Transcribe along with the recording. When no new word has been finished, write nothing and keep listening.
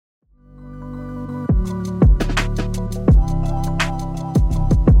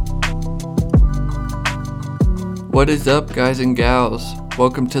What is up, guys and gals?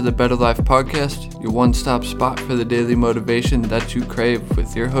 Welcome to the Better Life Podcast, your one-stop spot for the daily motivation that you crave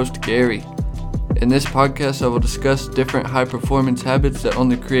with your host, Gary. In this podcast, I will discuss different high-performance habits that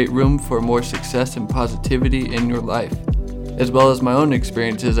only create room for more success and positivity in your life, as well as my own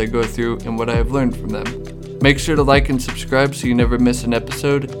experiences I go through and what I have learned from them. Make sure to like and subscribe so you never miss an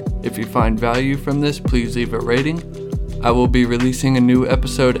episode. If you find value from this, please leave a rating. I will be releasing a new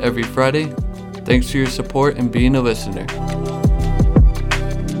episode every Friday. Thanks for your support and being a listener.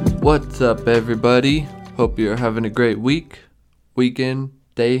 What's up, everybody? Hope you're having a great week, weekend,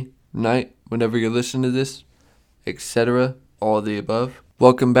 day, night, whenever you're listening to this, etc., all the above.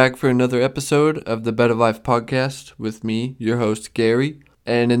 Welcome back for another episode of the Better Life Podcast with me, your host, Gary.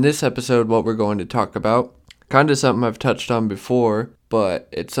 And in this episode, what we're going to talk about, kind of something I've touched on before, but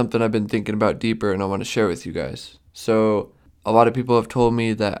it's something I've been thinking about deeper and I want to share with you guys. So, a lot of people have told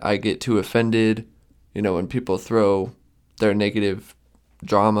me that I get too offended, when people throw their negative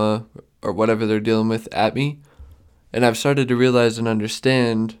drama or whatever they're dealing with at me. And I've started to realize and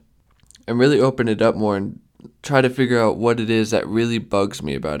understand and really open it up more and try to figure out what it is that really bugs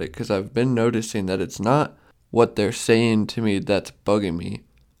me about it. Because I've been noticing that it's not what they're saying to me that's bugging me.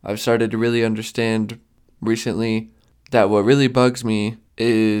 I've started to really understand recently that what really bugs me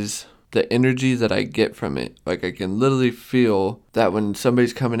is the energy that I get from it. Like, I can literally feel that when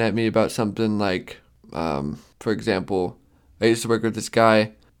somebody's coming at me about something like, for example, I used to work with this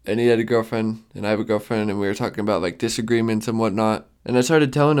guy and he had a girlfriend and I have a girlfriend and we were talking about like disagreements and whatnot. And I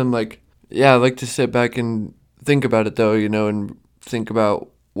started telling him like, yeah, I like to sit back and think about it though, and think about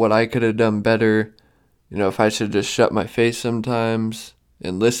what I could have done better. If I should just shut my face sometimes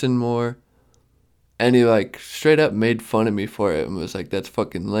and listen more. And he like straight up made fun of me for it and was like, that's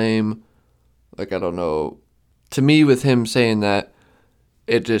fucking lame. Like, I don't know. To me, with him saying that,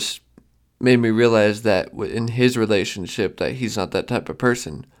 it just made me realize that in his relationship that he's not that type of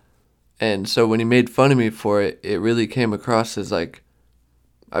person. And so when he made fun of me for it, it really came across as like,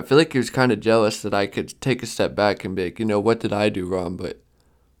 I feel like he was kind of jealous that I could take a step back and be like, what did I do wrong? But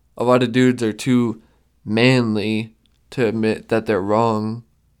a lot of dudes are too manly to admit that they're wrong,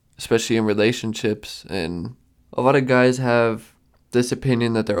 especially in relationships. And a lot of guys have this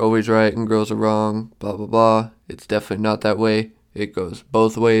opinion that they're always right and girls are wrong, blah, blah, blah. It's definitely not that way. It goes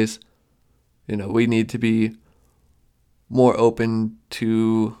both ways. We need to be more open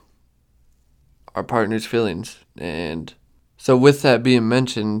to our partner's feelings. And so with that being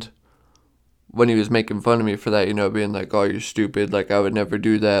mentioned, when he was making fun of me for that, being like, oh, you're stupid, like, I would never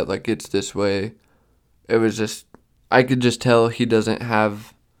do that, like, it's this way. It was just, I could just tell he doesn't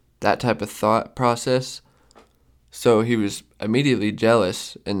have that type of thought process. So he was immediately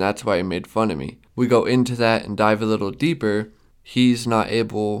jealous, and that's why he made fun of me. We go into that and dive a little deeper. He's not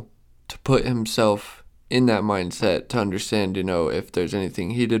able to put himself in that mindset to understand, if there's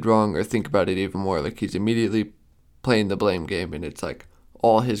anything he did wrong or think about it even more. Like, he's immediately playing the blame game, and it's like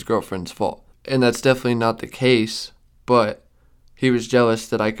all his girlfriend's fault. And that's definitely not the case, but he was jealous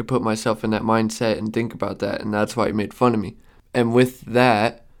that I could put myself in that mindset and think about that, and that's why he made fun of me. And with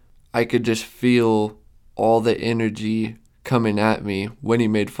that, I could just feel all the energy coming at me when he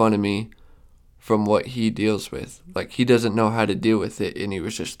made fun of me from what he deals with. Like, he doesn't know how to deal with it, and he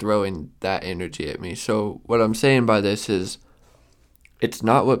was just throwing that energy at me. So what I'm saying by this is, it's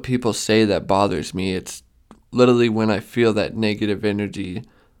not what people say that bothers me. It's literally when I feel that negative energy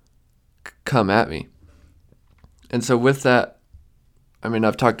come at me. And so with that,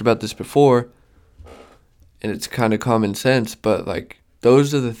 I've talked about this before, and it's kind of common sense, but like,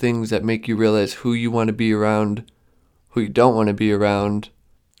 those are the things that make you realize who you want to be around, who you don't want to be around.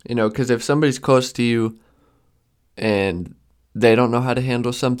 Because if somebody's close to you and they don't know how to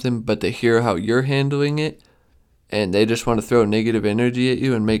handle something, but they hear how you're handling it, and they just want to throw negative energy at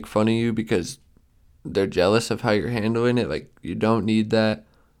you and make fun of you because they're jealous of how you're handling it, like, you don't need that.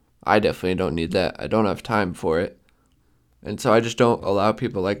 I definitely don't need that. I don't have time for it. And so I just don't allow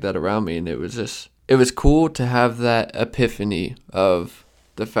people like that around me. And it was cool to have that epiphany of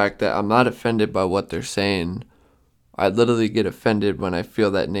the fact that I'm not offended by what they're saying. I literally get offended when I feel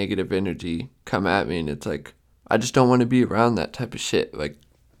that negative energy come at me, and it's like, I just don't want to be around that type of shit. Like,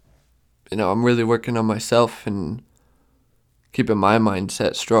 I'm really working on myself and keeping my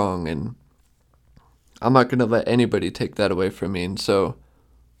mindset strong, and I'm not going to let anybody take that away from me. And so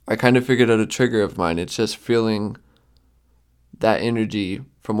I kind of figured out a trigger of mine. It's just feeling that energy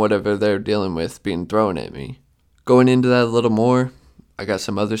from whatever they're dealing with being thrown at me. Going into that a little more, I got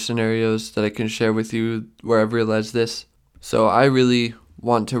some other scenarios that I can share with you where I've realized this. So I really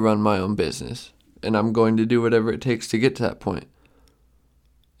want to run my own business, and I'm going to do whatever it takes to get to that point.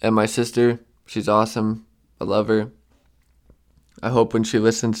 And my sister, she's awesome. I love her. I hope when she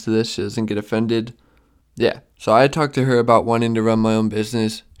listens to this, she doesn't get offended. Yeah, so I talked to her about wanting to run my own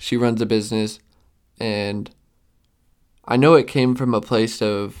business. She runs a business, and I know it came from a place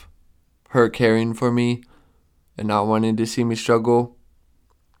of her caring for me and not wanting to see me struggle.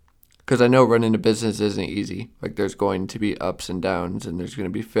 Because I know running a business isn't easy. Like, there's going to be ups and downs, and there's going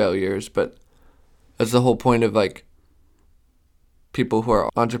to be failures, but that's the whole point of, like, people who are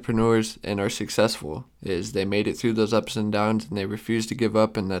entrepreneurs and are successful, is they made it through those ups and downs, and they refuse to give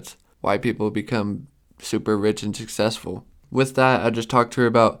up, and that's why people become super rich and successful. With that, I just talked to her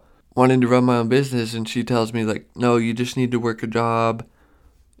about wanting to run my own business, and she tells me, like, no, you just need to work a job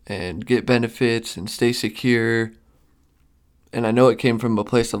and get benefits and stay secure. And I know it came from a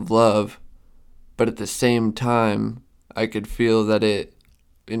place of love, but at the same time, I could feel that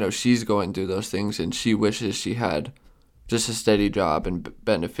she's going through those things, and she wishes she had just a steady job and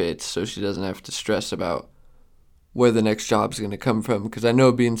benefits so she doesn't have to stress about where the next job's going to come from. Because I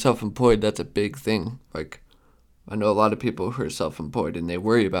know being self-employed, that's a big thing. Like, I know a lot of people who are self-employed and they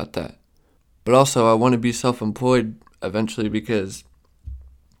worry about that. But also, I want to be self-employed eventually because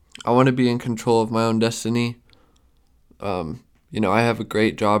I want to be in control of my own destiny. I have a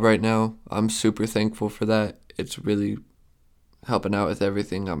great job right now. I'm super thankful for that. It's really helping out with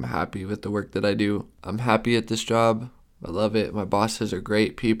everything. I'm happy with the work that I do. I'm happy at this job. I love it. My bosses are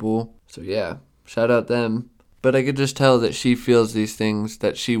great people. So yeah, shout out them. But I could just tell that she feels these things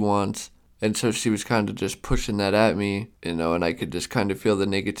that she wants. And so she was kind of just pushing that at me, and I could just kind of feel the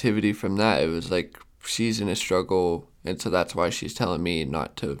negativity from that. It was like she's in a struggle, and so that's why she's telling me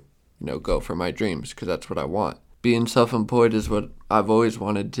not to, go for my dreams, because that's what I want. Being self-employed is what I've always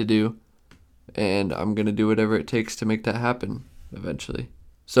wanted to do, and I'm going to do whatever it takes to make that happen eventually.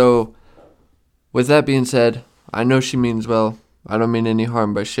 So, with that being said, I know she means well. I don't mean any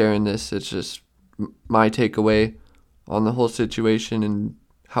harm by sharing this. It's just my takeaway on the whole situation and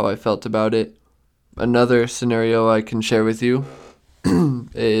how I felt about it. Another scenario I can share with you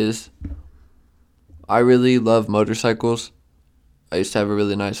is I really love motorcycles. I used to have a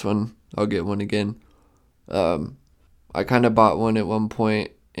really nice one. I'll get one again. I kind of bought one at one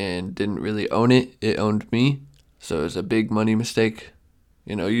point and didn't really own it. It owned me. So it was a big money mistake.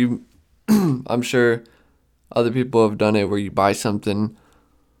 I'm sure other people have done it where you buy something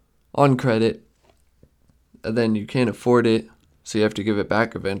on credit and then you can't afford it, so you have to give it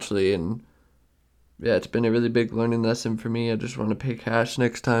back eventually. And yeah, it's been a really big learning lesson for me. I just want to pay cash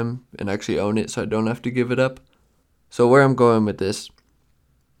next time and actually own it so I don't have to give it up. So where I'm going with this,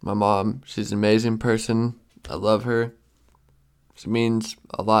 my mom, she's an amazing person. I love her. She means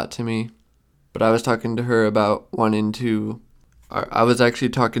a lot to me. But I was talking to her about I was actually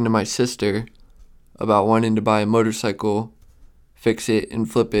talking to my sister about wanting to buy a motorcycle, fix it,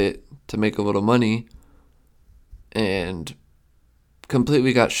 and flip it to make a little money. And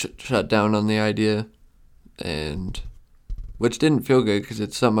completely got shut down on the idea, and which didn't feel good because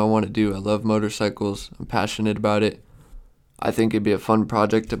it's something I want to do. I love motorcycles. I'm passionate about it. I think it'd be a fun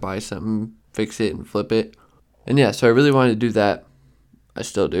project to buy something, fix it, and flip it. And yeah, so I really wanted to do that. I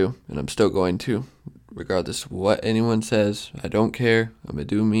still do, and I'm still going to, regardless of what anyone says. I don't care. I'm going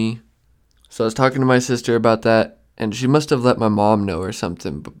to do me. So I was talking to my sister about that, and she must have let my mom know or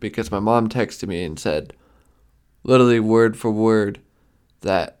something, because my mom texted me and said, literally word for word,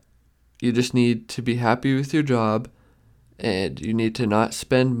 that you just need to be happy with your job and you need to not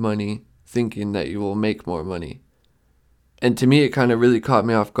spend money thinking that you will make more money. And to me, it kind of really caught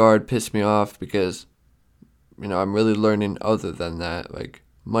me off guard, pissed me off, because, I'm really learning other than that. Like,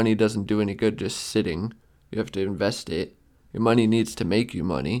 money doesn't do any good just sitting. You have to invest it. Your money needs to make you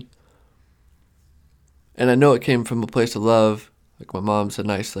money. And I know it came from a place of love. Like, my mom's a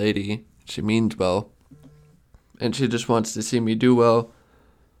nice lady. She means well. And she just wants to see me do well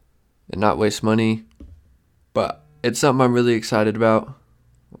and not waste money. But it's something I'm really excited about.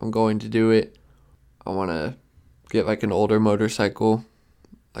 I'm going to do it. I want to get like an older motorcycle,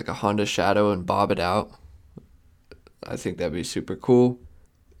 like a Honda Shadow, and bob it out. I think that'd be super cool.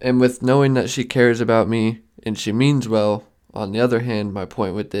 And with knowing that she cares about me and she means well, on the other hand, my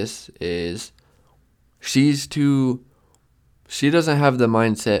point with this is she doesn't have the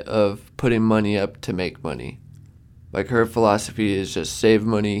mindset of putting money up to make money. Like, her philosophy is just save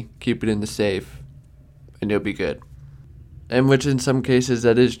money, keep it in the safe, and you'll be good. And which in some cases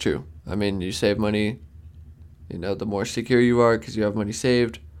that is true. I mean, you save money, the more secure you are because you have money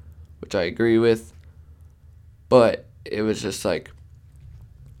saved, which I agree with. But it was just like,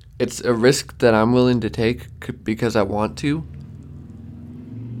 it's a risk that I'm willing to take because I want to.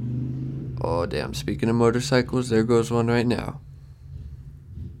 Oh, damn. Speaking of motorcycles, there goes one right now.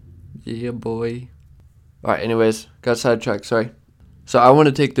 Yeah, boy. Alright, anyways, got sidetracked, sorry. So I want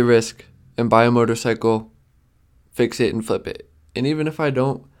to take the risk and buy a motorcycle, fix it and flip it. And even if I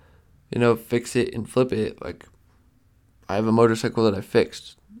don't, fix it and flip it, like, I have a motorcycle that I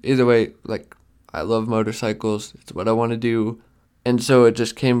fixed. Either way, like, I love motorcycles. It's what I want to do. And so it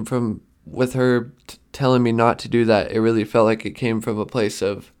just came from, with her telling me not to do that, it really felt like it came from a place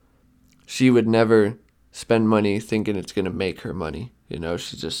of she would never spend money thinking it's going to make her money.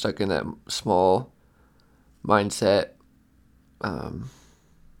 She's just stuck in that small mindset.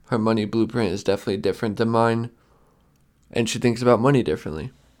 Her money blueprint is definitely different than mine. And she thinks about money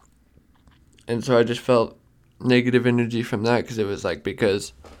differently. And so I just felt negative energy from that because it was like,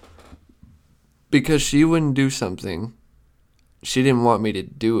 because she wouldn't do something, she didn't want me to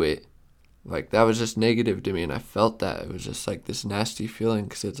do it. Like, that was just negative to me, and I felt that. It was just like this nasty feeling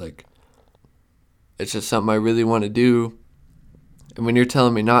because it's like, it's just something I really want to do. And when you're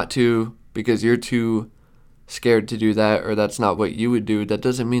telling me not to because you're too scared to do that, or that's not what you would do, that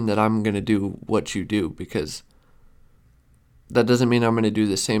doesn't mean that I'm going to do what you do, because that doesn't mean I'm going to do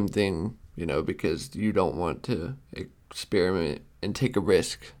the same thing, because you don't want to experiment and take a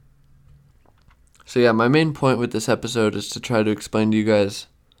risk. So yeah, my main point with this episode is to try to explain to you guys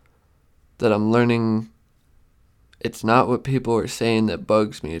that I'm learning it's not what people are saying that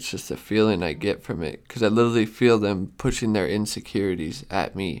bugs me, it's just the feeling I get from it, because I literally feel them pushing their insecurities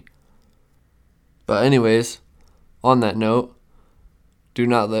at me. But anyways, on that note, do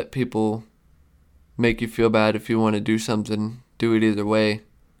not let people make you feel bad. If you want to do something, do it either way.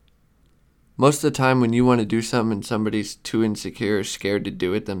 Most of the time when you want to do something and somebody's too insecure or scared to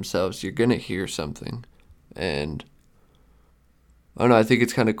do it themselves, you're going to hear something. And I don't know, I think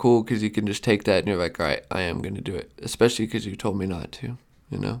it's kind of cool because you can just take that and you're like, all right, I am going to do it. Especially because you told me not to,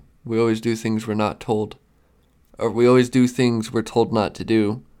 We always do things we're not told. Or we always do things we're told not to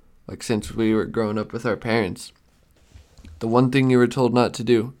do. Like, since we were growing up with our parents, the one thing you were told not to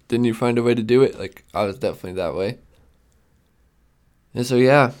do, didn't you find a way to do it? Like, I was definitely that way. And so,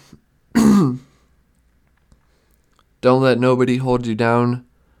 yeah. Don't let nobody hold you down.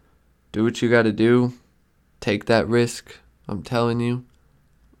 Do what you got to do. Take that risk. I'm telling you.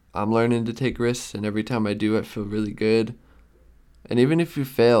 I'm learning to take risks, and every time I do, I feel really good. And even if you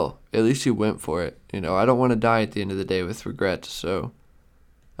fail, at least you went for it. I don't want to die at the end of the day with regrets, so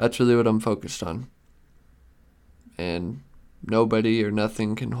that's really what I'm focused on. And nobody or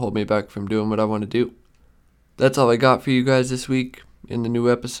nothing can hold me back from doing what I want to do. That's all I got for you guys this week in the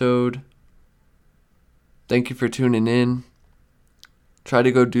new episode. Thank you for tuning in. Try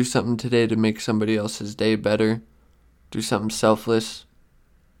to go do something today to make somebody else's day better. Do something selfless.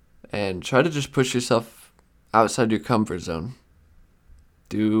 And try to just push yourself outside your comfort zone.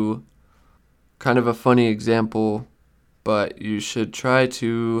 Do kind of a funny example, but you should try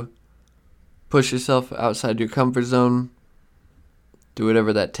to push yourself outside your comfort zone. Do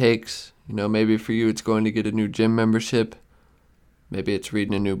whatever that takes. Maybe for you it's going to get a new gym membership. Maybe it's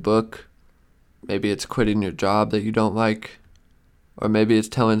reading a new book. Maybe it's quitting your job that you don't like. Or maybe it's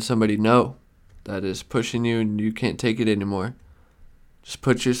telling somebody no that is pushing you and you can't take it anymore. Just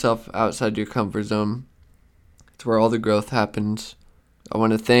put yourself outside your comfort zone. It's where all the growth happens. I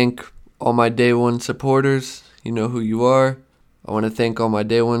want to thank all my day one supporters. You know who you are. I want to thank all my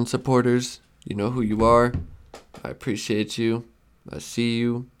day one supporters. You know who you are. I appreciate you. I see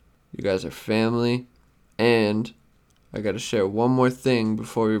you. You guys are family. And I got to share one more thing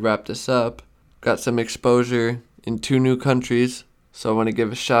before we wrap this up. Got some exposure in 2 new countries. So I want to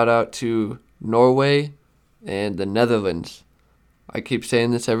give a shout out to Norway and the Netherlands. I keep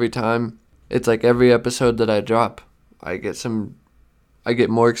saying this every time. It's like every episode that I drop, I get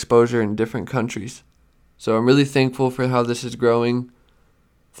more exposure in different countries. So I'm really thankful for how this is growing.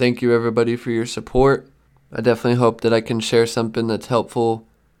 Thank you everybody for your support. I definitely hope that I can share something that's helpful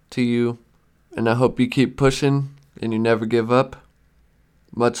to you. And I hope you keep pushing and you never give up.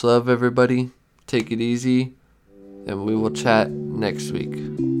 Much love everybody. Take it easy. And we will chat next week.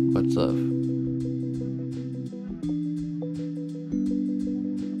 Much love.